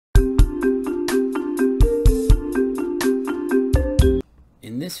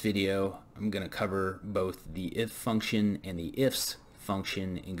this video, I'm going to cover both the if function and the ifs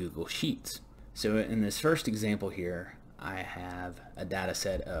function in Google Sheets. So in this first example here, I have a data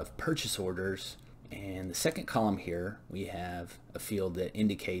set of purchase orders, and the second column here we have a field that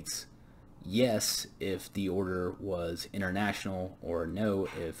indicates yes if the order was international or no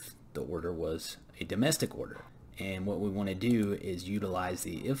if the order was a domestic order. And what we want to do is utilize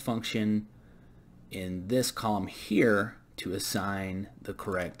the if function in this column here to assign the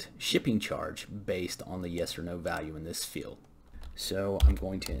correct shipping charge based on the yes or no value in this field. So I'm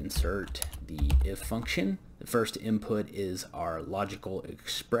going to insert the if function. The first input is our logical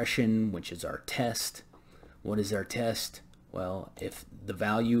expression, which is our test. What is our test? Well, if the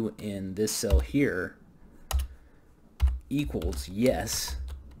value in this cell here equals yes,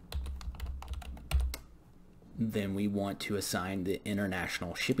 then we want to assign the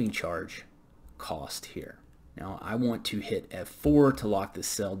international shipping charge cost here. Now I want to hit F4 to lock this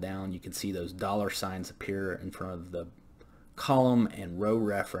cell down. You can see those dollar signs appear in front of the column and row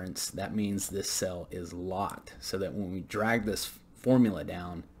reference. That means this cell is locked, so that when we drag this formula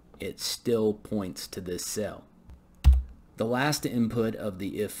down, it still points to this cell. The last input of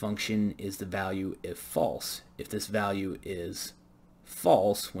the if function is the value if false. If this value is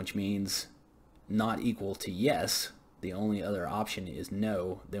false, which means not equal to yes, the only other option is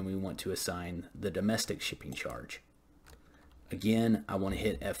no, then we want to assign the domestic shipping charge. Again, I want to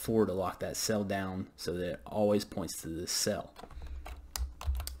hit F4 to lock that cell down so that it always points to this cell.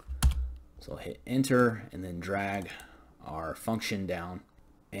 So I'll hit enter and then drag our function down,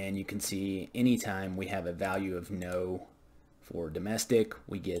 and you can see anytime we have a value of no for domestic,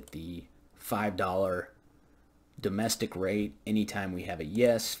 we get the $5 domestic rate. Anytime we have a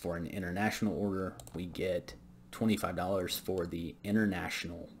yes for an international order, we get $25 for the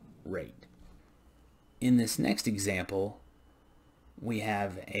international rate. In this next example, we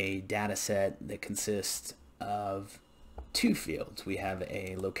have a data set that consists of two fields. We have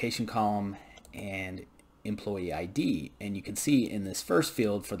a location column and employee ID, and you can see in this first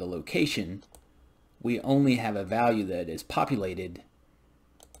field for the location, we only have a value that is populated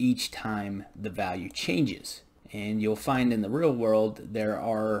each time the value changes. And you'll find in the real world there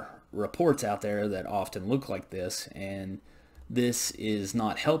are reports out there that often look like this, and this is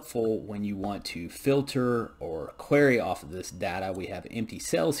not helpful when you want to filter or query off of this data. We have empty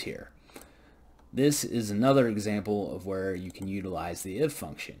cells here. This is another example of where you can utilize the if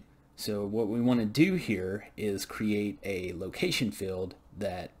function. So what we want to do here is create a location field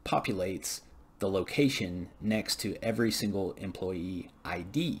that populates the location next to every single employee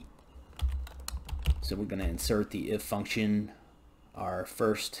ID. So we're going to insert the if function. Our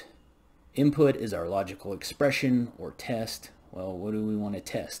first input is our logical expression or test. Well, what do we want to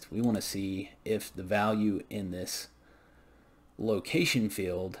test? We want to see if the value in this location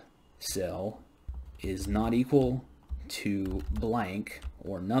field cell is not equal to blank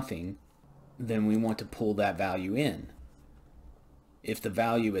or nothing, then we want to pull that value in. If the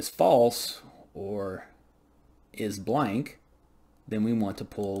value is false or is blank, then we want to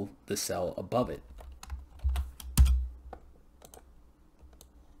pull the cell above it.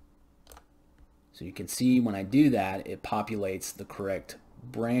 So you can see when I do that, it populates the correct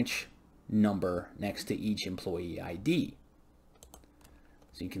branch number next to each employee ID.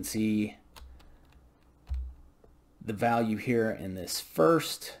 So you can see the value here in this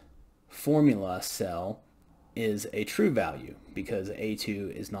first formula cell is a true value because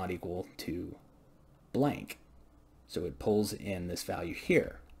A2 is not equal to blank. So it pulls in this value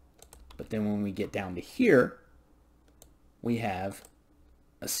here. But then when we get down to here, we have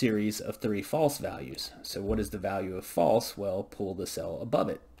a series of 3 false values. So what is the value of false? Well, pull the cell above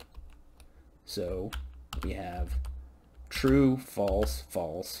it. So we have true, false,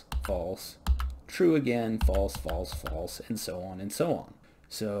 false, false, true again, false, false, false, and so on and so on.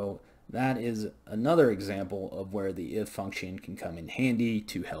 So that is another example of where the if function can come in handy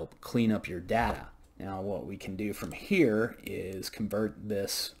to help clean up your data. Now what we can do from here is convert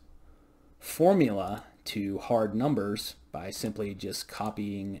this formula to hard numbers by simply just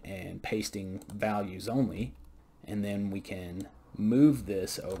copying and pasting values only, and then we can move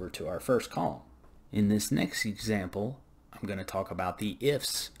this over to our first column. In this next example, I'm going to talk about the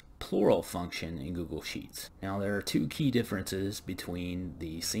ifs plural function in Google Sheets. Now there are two key differences between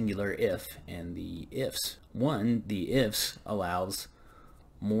the singular if and the ifs. One, the ifs allows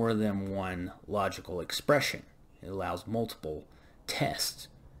more than one logical expression. It allows multiple tests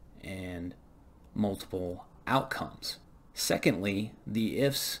and multiple outcomes. Secondly, the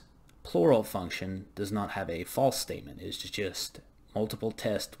ifs plural function does not have a false statement. It's just multiple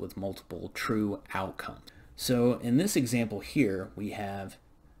tests with multiple true outcomes. So in this example here, we have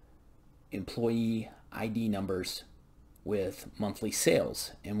employee ID numbers with monthly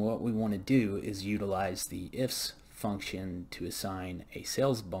sales. And what we want to do is utilize the IFS function to assign a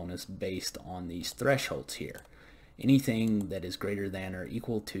sales bonus based on these thresholds here. Anything that is greater than or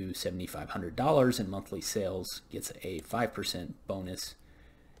equal to $7,500 in monthly sales gets a 5% bonus.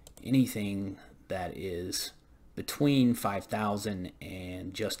 Anything that is between $5,000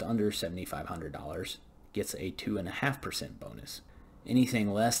 and just under $7,500 gets a 2.5% bonus.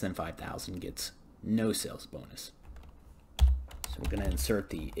 Anything less than $5,000 gets no sales bonus. So we're going to insert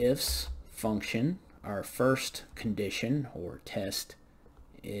the IFS function. Our first condition or test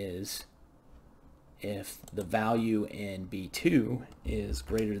is if the value in B2 is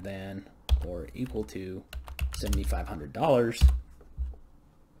greater than or equal to $7,500,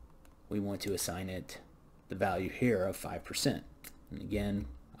 we want to assign it the value here of 5%. And again,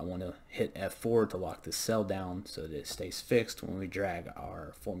 I want to hit F4 to lock this cell down so that it stays fixed when we drag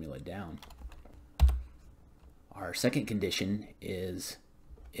our formula down. Our second condition is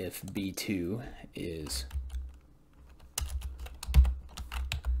if B2 is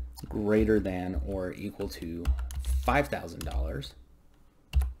greater than or equal to $5,000,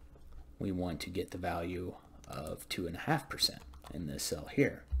 we want to get the value of 2.5% in this cell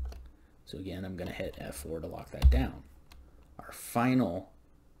here. So again, I'm going to hit F4 to lock that down. Our final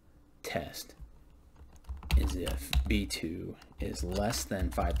test is if B2 is less than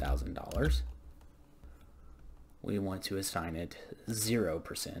 $5,000, we want to assign it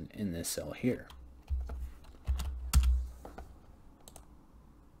 0% in this cell here.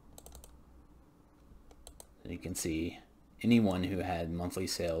 So you can see anyone who had monthly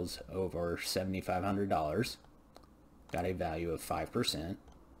sales over $7,500 got a value of 5%.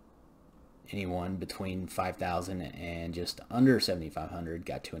 Anyone between $5,000 and just under $7,500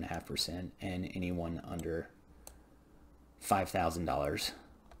 got 2.5%, and anyone under $5,000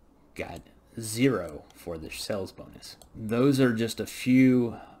 got 0 for the sales bonus. Those are just a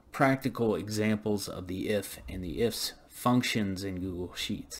few practical examples of the IF and the IFS functions in Google Sheets.